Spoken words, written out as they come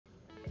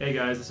Hey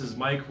guys, this is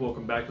Mike.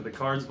 Welcome back to the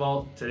Cards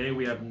Vault. Today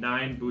we have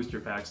 9 booster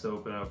packs to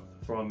open up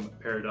from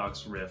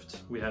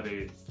Paradoxrift. We have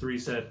a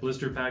 3-set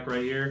blister pack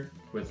right here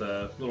with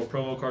a little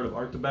promo card of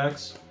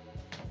Arctibax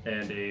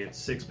and a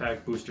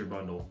 6-pack booster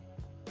bundle.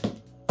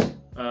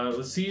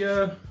 Let's see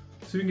if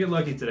we can get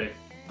lucky today.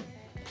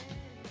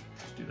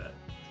 Let's do that.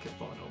 Kept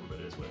falling over, but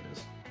it is what it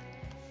is.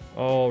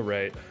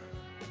 Alright.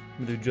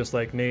 I'm gonna do just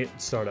like Nate,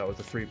 start out with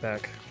a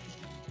 3-pack.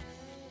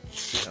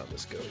 See how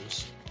this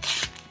goes.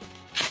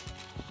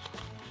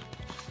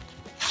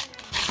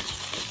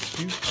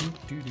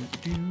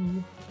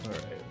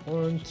 Alright,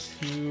 1,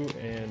 2,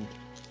 and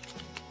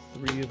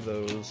 3 of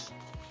those.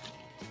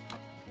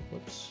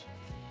 Whoops.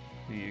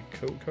 The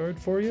code card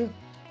for you.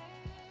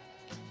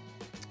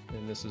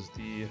 And this is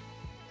the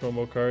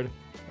promo card,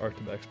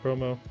 Arctibax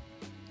promo.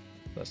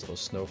 Nice little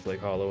snowflake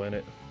hollow in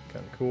it.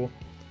 Kind of cool.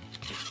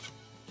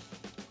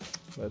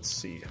 Let's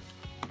see.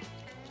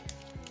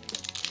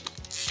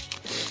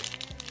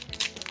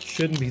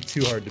 Shouldn't be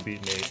too hard to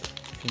beat Nate.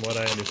 From what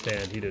I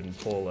understand, he didn't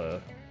pull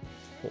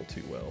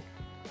too well.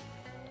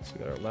 So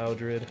we got our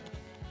Loudred.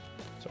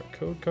 It's our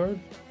code card.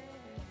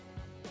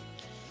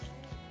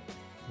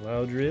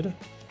 Loudred,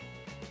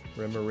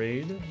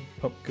 Remoraid,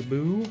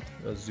 Pumpkaboo,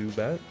 a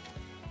Zubat,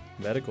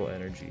 Medical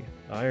Energy,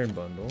 Iron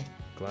Bundle,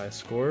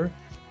 Gliscor,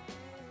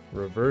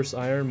 Reverse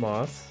Iron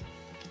Moth,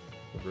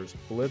 Reverse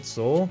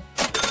Blitzel,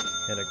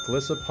 and a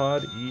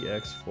Gliscopod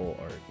EX Full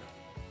Art.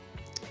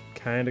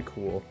 Kinda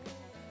cool.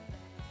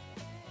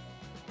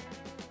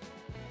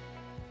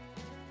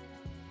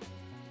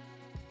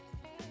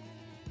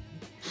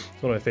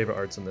 It's one of my favorite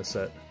arts in this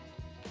set.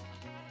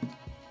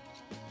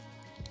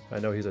 I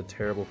know he's a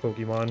terrible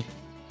Pokemon.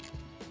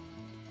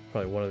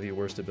 Probably one of the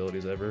worst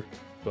abilities ever,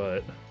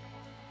 but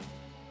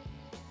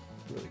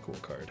really cool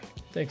card.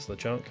 Thanks,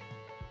 LeChunk.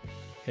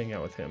 Hang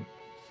out with him.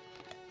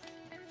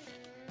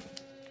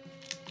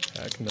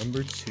 Pack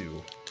number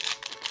 2.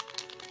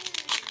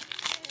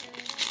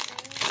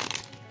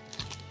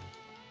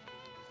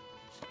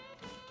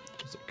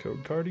 There's a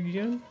code card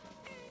again.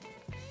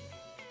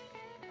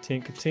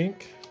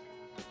 Tink-a-Tink.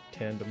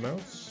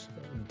 Tandemaus,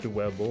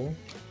 Dwebble,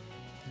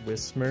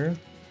 Whismur,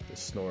 the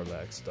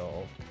Snorlax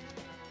doll,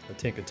 a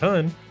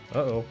Tinkaton,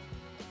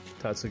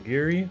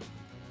 Tatsugiri,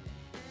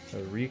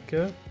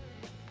 Eureka,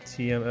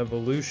 TM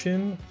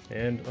Evolution,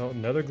 and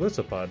another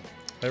Gliscopod.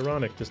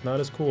 Ironic, just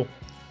not as cool.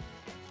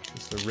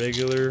 Just a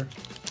regular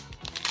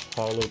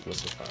hollow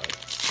Gliscopod.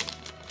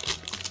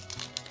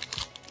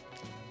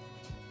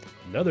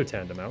 Another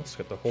Tandemaus,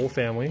 got the whole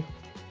family.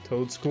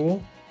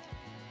 Toadschool,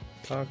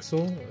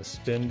 Toxel, a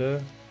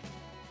Spinda,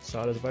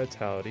 Sada's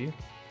Vitality,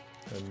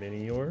 a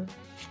Minior,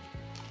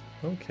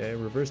 okay,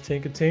 Reverse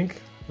Tink-a-Tink,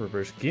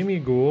 Reverse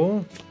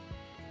Gimmighoul,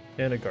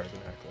 and a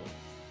Gardenackle.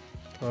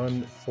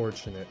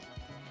 Unfortunate.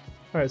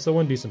 Alright, so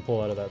one decent pull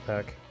out of that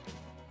pack.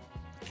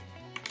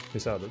 At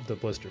least out of the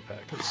blister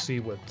pack. Let's see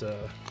what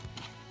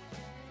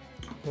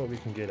we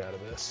can get out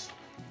of this.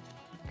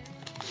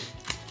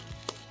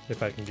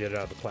 If I can get it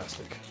out of the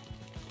plastic.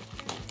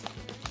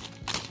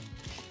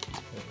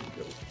 There we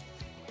go.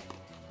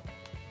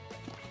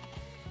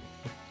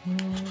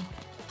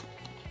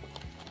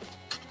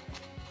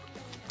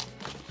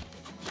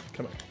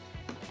 Come on.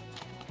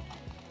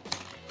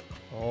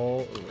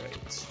 All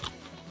right.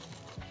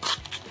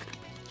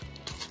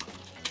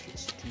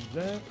 Just do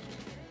that.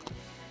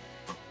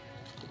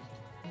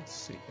 Let's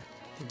see.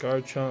 The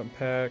Garchomp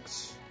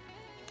packs,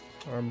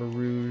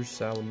 Armarouge,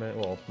 Salamence.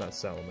 Well, not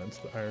Salamence,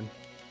 but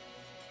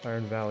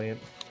Iron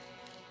Valiant.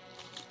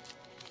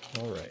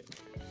 All right.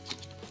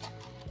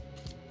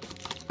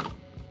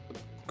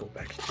 Go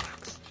back to the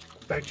box.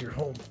 Go back to your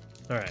home.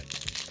 All right.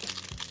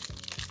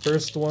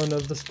 First one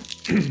of the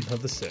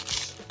of the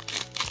 6.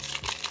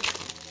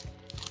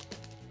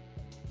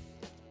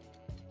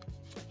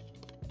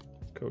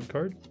 Code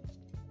card.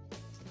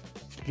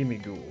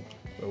 Gimmighoul,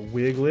 a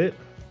Wiglet,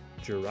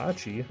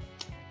 Jirachi.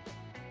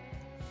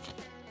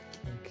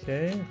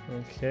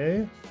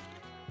 Okay.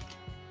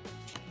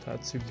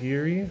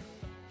 Tatsugiri,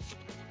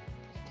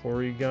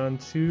 Porygon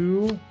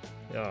 2.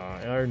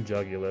 Iron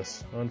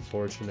Jugulus.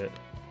 Unfortunate.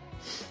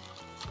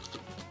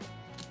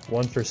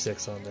 1 for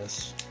 6 on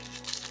this.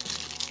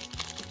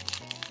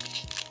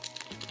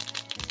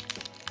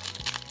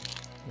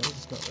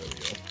 There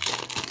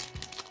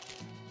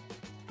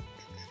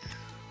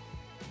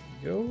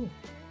we go.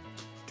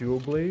 Dual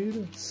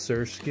Blade,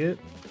 Surskit,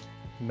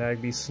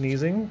 Magby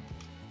sneezing,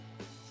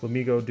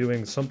 Flamigo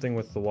doing something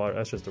with the water.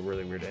 That's just a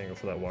really weird angle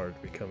for that water to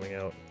be coming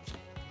out.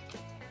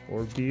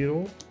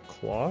 Orbeetle,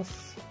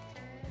 Cloth,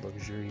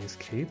 Luxurious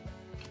Cape,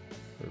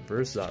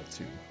 Reverse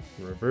Xatu,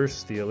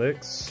 Reverse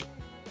Steelix,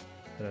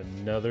 and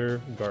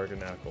another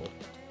Gardenackle.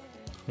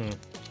 I'm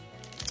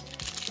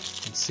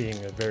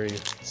seeing a very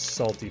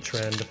salty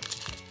trend.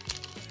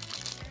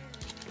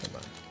 Come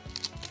on.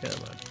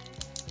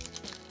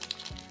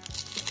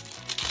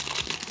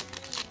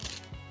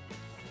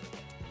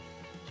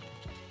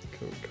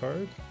 Code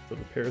card for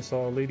the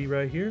Parasol Lady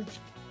right here.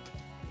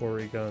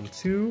 Porygon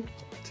 2,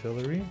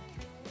 Artillery,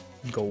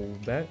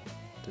 Golbat,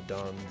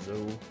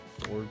 Donzo,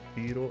 Orb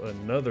Beetle,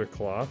 another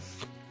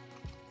cloth.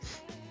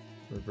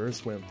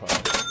 Reverse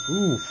Wimpod.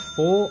 Ooh,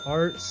 full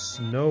art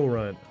Snow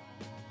Runt.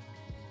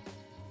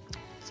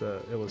 It's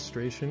an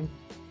illustration.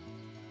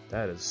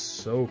 That is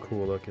so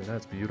cool looking.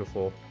 That's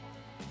beautiful.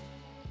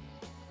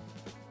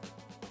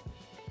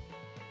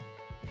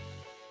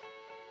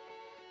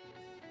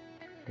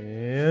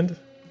 And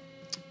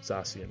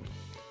Zacian.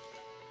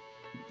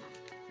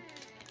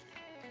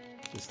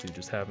 This dude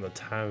just having the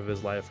time of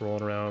his life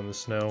rolling around in the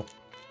snow.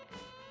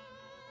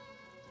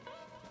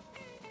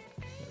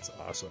 That's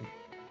awesome.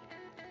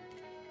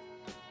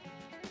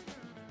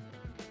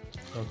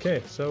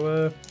 Okay,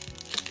 so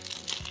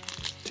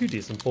 2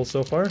 decent pulls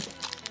so far.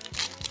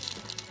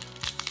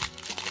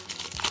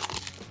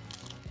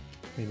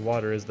 I mean,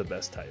 water is the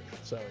best type,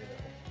 so you know,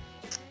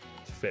 it's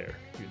fair.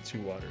 You get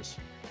 2 waters.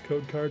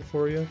 Code card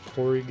for you: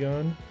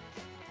 Porygon,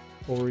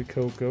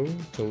 Oricoco,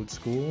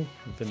 Toadschool,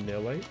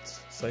 Vanillite,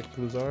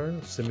 Cyclizar,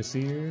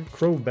 Simisear,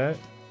 Crobat,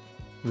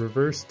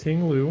 Reverse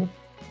Tinglu,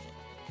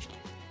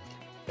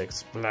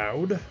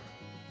 Explode,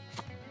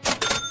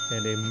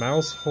 and a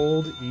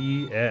Mousehold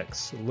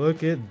EX.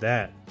 Look at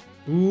that.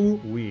 Ooh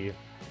wee.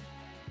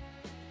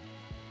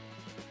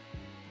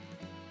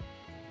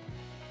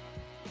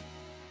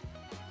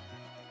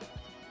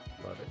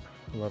 Love it.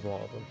 Love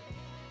all of them.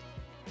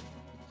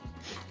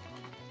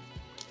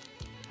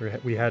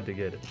 We had to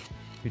get it.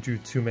 We drew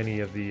too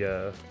many of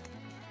the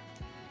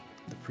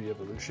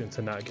pre-evolution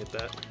to not get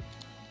that.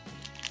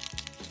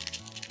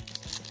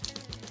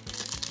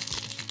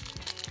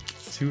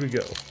 2 to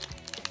go.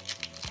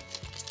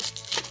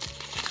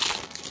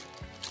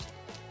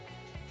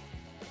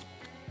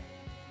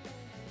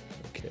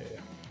 Okay.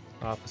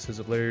 Offices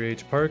of Larry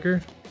H.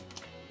 Parker.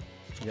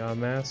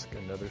 Yamask,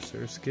 another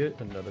Surskit,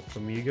 another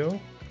Flamigo.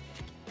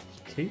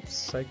 Cape,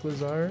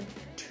 Cyclizar,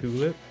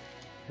 Tulip,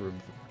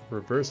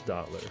 Reverse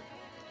Dottler,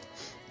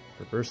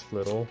 Reverse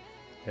Flittle,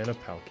 and a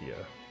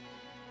Palkia.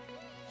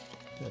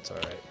 That's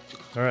alright.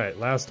 Alright,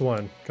 last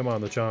one. Come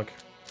on, LeChonk.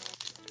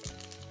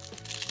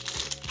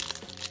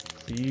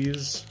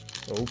 Please.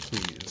 Oh,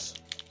 please.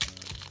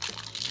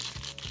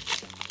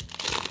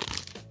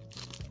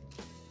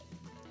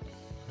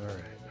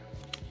 Alright.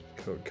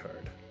 Code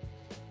card.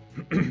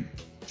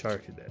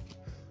 Charcadet.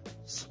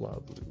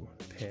 Swablu.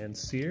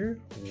 Pansear.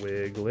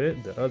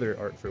 Wiglet. The other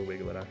art for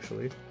Wiglet,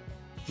 actually.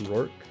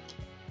 Rourke.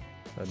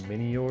 A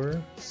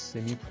Minior,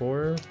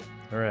 Simipour.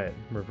 Alright,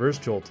 Reverse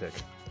Joltik.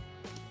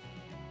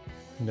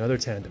 Another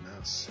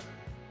Tandemaus.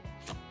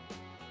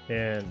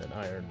 And an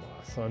Iron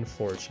Moth.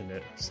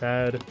 Unfortunate.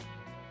 Sad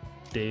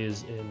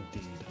days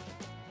indeed.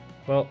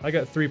 Well, I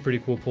got 3 pretty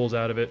cool pulls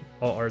out of it.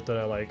 All art that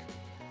I like.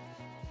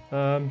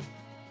 Could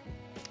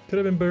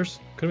have been worse,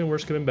 could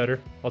have been better.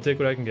 I'll take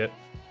what I can get.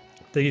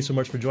 Thank you so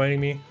much for joining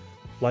me.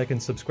 Like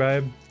and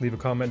subscribe. Leave a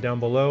comment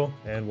down below,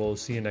 and we'll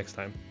see you next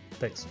time.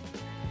 Thanks.